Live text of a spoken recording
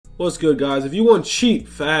What's good, guys? If you want cheap,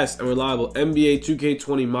 fast, and reliable NBA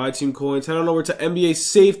 2K20 My Team coins, head on over to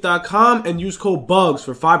NBASafe.com and use code BUGS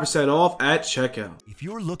for 5% off at checkout. If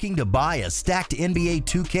you're looking to buy a stacked NBA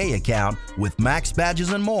 2K account with max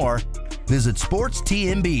badges and more, visit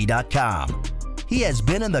SportsTNB.com. He has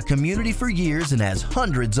been in the community for years and has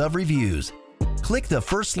hundreds of reviews. Click the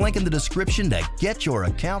first link in the description to get your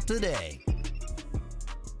account today.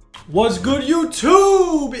 What's good,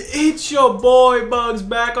 YouTube? It's your boy Bugs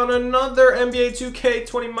back on another NBA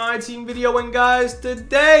 2K20 My Team video. And guys,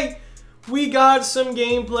 today we got some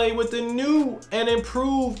gameplay with the new and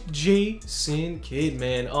improved Jason Kidd,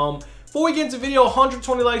 man. Before we get into the video,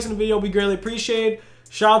 120 likes in the video, we greatly appreciate.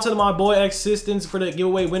 Shout out to my boy Existence for the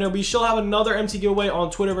giveaway winner. We shall have another MT giveaway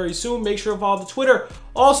on Twitter very soon. Make sure to follow the Twitter.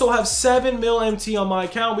 Also have 7 mil MT on my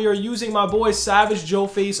account. We are using my boy Savage Joe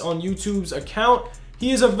Face on YouTube's account. He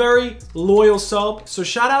is a very loyal sub, so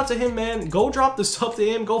shout out to him, man. Go drop the sub to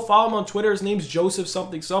him. Go follow him on Twitter. His name's Joseph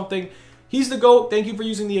something something. He's the GOAT. Thank you for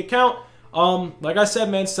using the account. Like I said,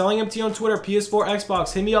 man, selling MT on Twitter, PS4,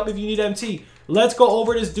 Xbox. Hit me up if you need MT. Let's go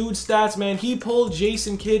over this dude's stats, man. He pulled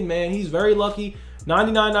Jason Kidd, man. He's very lucky.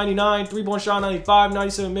 99, 99, 3-point shot, 95,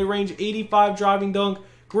 97 mid-range, 85 driving dunk.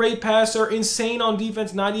 Great passer. Insane on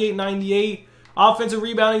defense, 98, 98. Offensive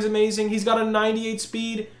rebounding is amazing. He's got a 98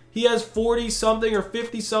 speed. He has 40-something or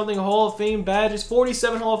 50-something Hall of Fame badges,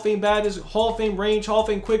 47 Hall of Fame badges, Hall of Fame range, Hall of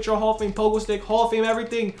Fame quick draw, Hall of Fame pogo stick, Hall of Fame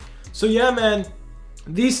everything. So yeah, man,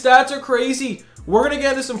 these stats are crazy. We're going to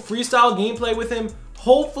get into some freestyle gameplay with him.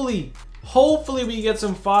 Hopefully we get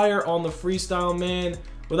some fire on the freestyle, man.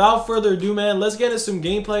 Without further ado, man, let's get into some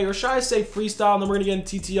gameplay, or should I say freestyle, and then we're going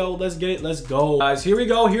to get into TTO. Let's get it. Let's go. Guys, here we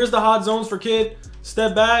go. Here's the hot zones for Kidd.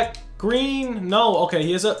 Step back. Green, no, okay,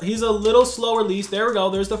 he's a little slow release. There we go,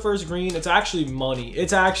 there's the first green. It's actually money.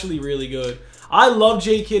 It's actually really good. I love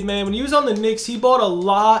J Kidd, man. When he was on the Knicks, he brought a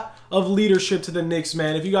lot of leadership to the Knicks,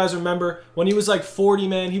 man. If you guys remember, when he was like 40,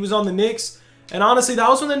 man, he was on the Knicks. And honestly, that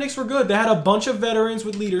was when the Knicks were good. They had a bunch of veterans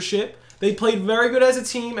with leadership. They played very good as a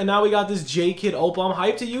team, and now we got this J Kidd Opal. I'm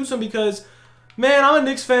hyped to use him because, man, I'm a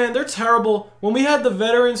Knicks fan. They're terrible. When we had the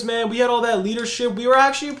veterans, man, we had all that leadership. We were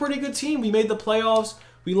actually a pretty good team. We made the playoffs.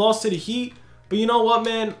 We lost to the Heat. But you know what,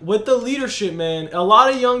 man? With the leadership, man, a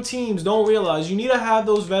lot of young teams don't realize you need to have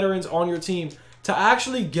those veterans on your team to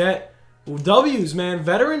actually get W's, man.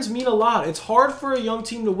 Veterans mean a lot. It's hard for a young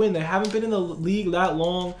team to win. They haven't been in the league that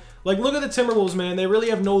long. Like, look at the Timberwolves, man. They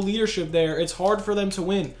really have no leadership there. It's hard for them to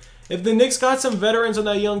win. If the Knicks got some veterans on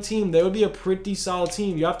that young team, they would be a pretty solid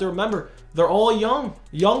team. You have to remember, they're all young.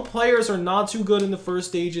 Young players are not too good in the first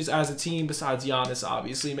stages as a team, besides Giannis,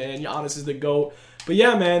 obviously, man. Giannis is the GOAT. But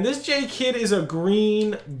yeah, man, this J Kidd is a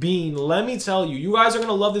green bean. Let me tell you. You guys are going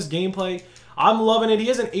to love this gameplay. I'm loving it. He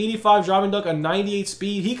has an 85 driving dunk, a 98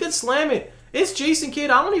 speed. He could slam it. It's Jason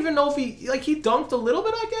Kidd. I don't even know if he dunked a little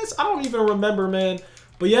bit, I guess. I don't even remember, man.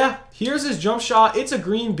 But yeah, here's his jump shot. It's a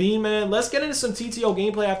green bean, man. Let's get into some TTO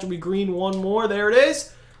gameplay after we green one more. There it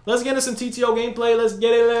is. Let's get into some TTO gameplay. Let's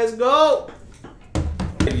get it. Let's go.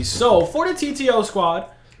 So, for the TTO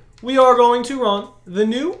squad, we are going to run the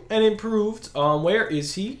new and improved, where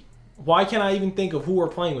is he? Why can't I even think of who we're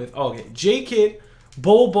playing with? Oh, okay, J Kidd,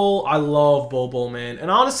 Bol. I love Bol, man.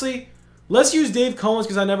 And honestly, let's use Dave Cohen's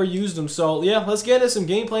because I never used him. So, yeah, let's get into some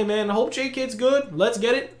gameplay, man. I hope J Kidd's good. Let's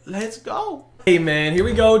get it. Let's go. Hey, man, here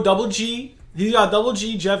we go. Double G. He's got Double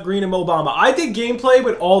G, Jeff Green, and Mo Bamba. I did gameplay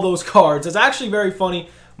with all those cards. It's actually very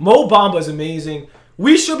funny. Mo Bamba is amazing.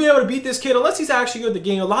 We should be able to beat this kid unless he's actually good at the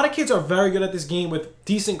game. A lot of kids are very good at this game with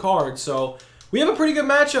decent cards. So we have a pretty good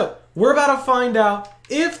matchup. We're about to find out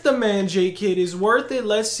if the man J Kidd is worth it.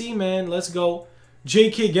 Let's see, man. Let's go. J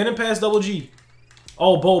Kidd getting past Double G.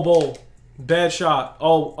 Oh, Bol. Bad shot.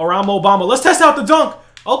 Oh, around Mo Bamba. Let's test out the dunk.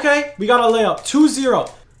 Okay, we got a layup. 2-0.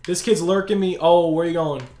 This kid's lurking me. Oh, where you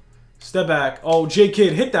going? Step back. Oh, J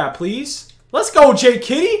Kidd, hit that, please. Let's go, J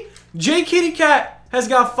Kiddie. J Kiddie Cat has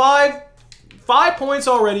got 5 points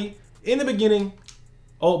already in the beginning.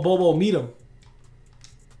 Oh, Bol, meet him.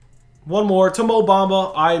 One more to Mo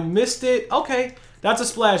Bamba. I missed it. Okay, that's a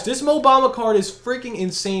splash. This Mo Bamba card is freaking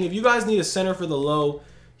insane. If you guys need a center for the low,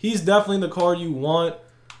 he's definitely the card you want.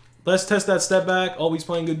 Let's test that step back. Oh, he's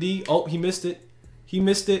playing good D. Oh, he missed it. He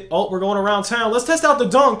missed it. Oh, we're going around town. Let's test out the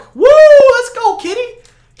dunk. Woo! Let's go, Kitty.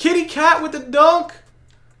 Kitty Cat with the dunk.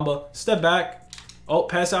 Step back. Oh,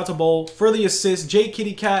 pass out to Bol for the assist. J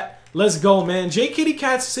Kitty Cat. Let's go, man. J Kitty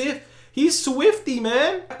Cat Sith. He's swifty,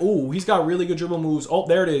 man. Oh, he's got really good dribble moves. Oh,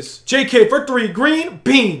 there it is. J Kidd for 3. Green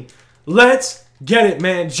bean. Let's get it,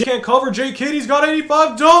 man. Can't cover J Kidd. He's got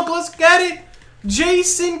 85 dunk. Let's get it.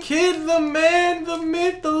 Jason Kidd, the man, the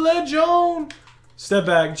myth, the legend. Step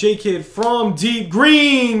back. J-Kid from deep.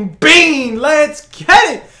 Green bean. Let's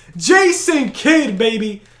get it. Jason Kidd,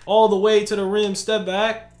 baby. All the way to the rim. Step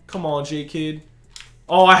back. Come on, J-Kid.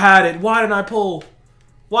 Oh, I had it. Why didn't I pull?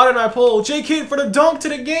 Why didn't I pull? J-Kid for the dunk to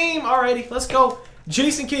the game. Alrighty, let's go.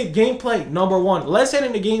 Jason Kidd, gameplay number 1. Let's head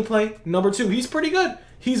into gameplay number 2. He's pretty good.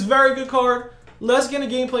 He's very good card. Let's get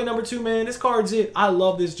into gameplay number 2, man. This card's it. I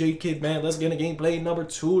love this J-Kid, man. Let's get into gameplay number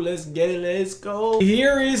 2. Let's get it. Let's go.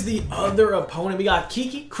 Here is the other opponent. We got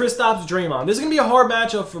Kiki, Kristaps, Draymond. This is going to be a hard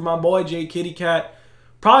matchup for my boy J-Kitty Cat.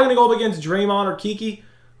 Probably going to go up against Draymond or Kiki.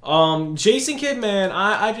 Jason Kidd, man,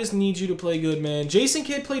 I just need you to play good, man. Jason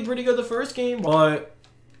Kidd played pretty good the first game, but...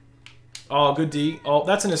 Oh, good D. Oh,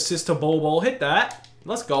 that's an assist to Bobo. Hit that.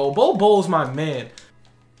 Let's go. Bobo's my man.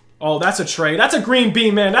 Oh, that's a trade. That's a green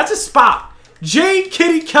bean, man. That's a spot.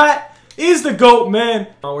 J-Kitty Cat is the GOAT, man.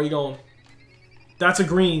 Oh, where you going? That's a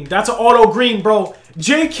green. That's an auto green, bro.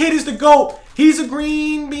 J-Kid is the GOAT. He's a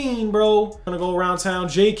green bean, bro. Gonna go around town.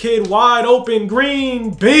 J-Kid wide open.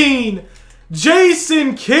 Green bean.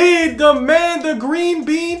 Jason Kidd, the man, the green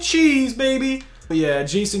bean cheese, baby. But yeah,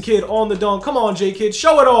 Jason Kidd on the dunk. Come on, J-Kid.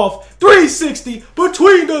 Show it off. 360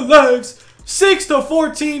 between the legs.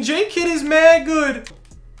 6-14. J-Kid is mad good.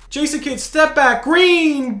 Jason Kidd, step back.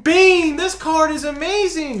 Green bean. This card is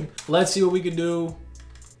amazing. Let's see what we can do.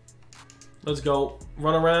 Let's go.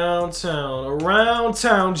 Run around town. Around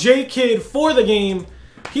town. J-Kid for the game.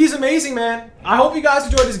 He's amazing, man. I hope you guys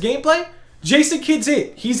enjoyed this gameplay. Jason Kidd's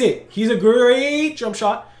it. He's it. He's a great jump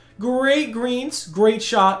shot. Great greens. Great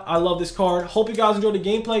shot. I love this card. Hope you guys enjoyed the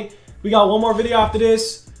gameplay. We got one more video after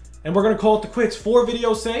this, and we're going to call it the quits. 4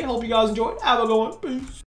 videos today. Hope you guys enjoyed. Have a good one.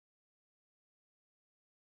 Peace.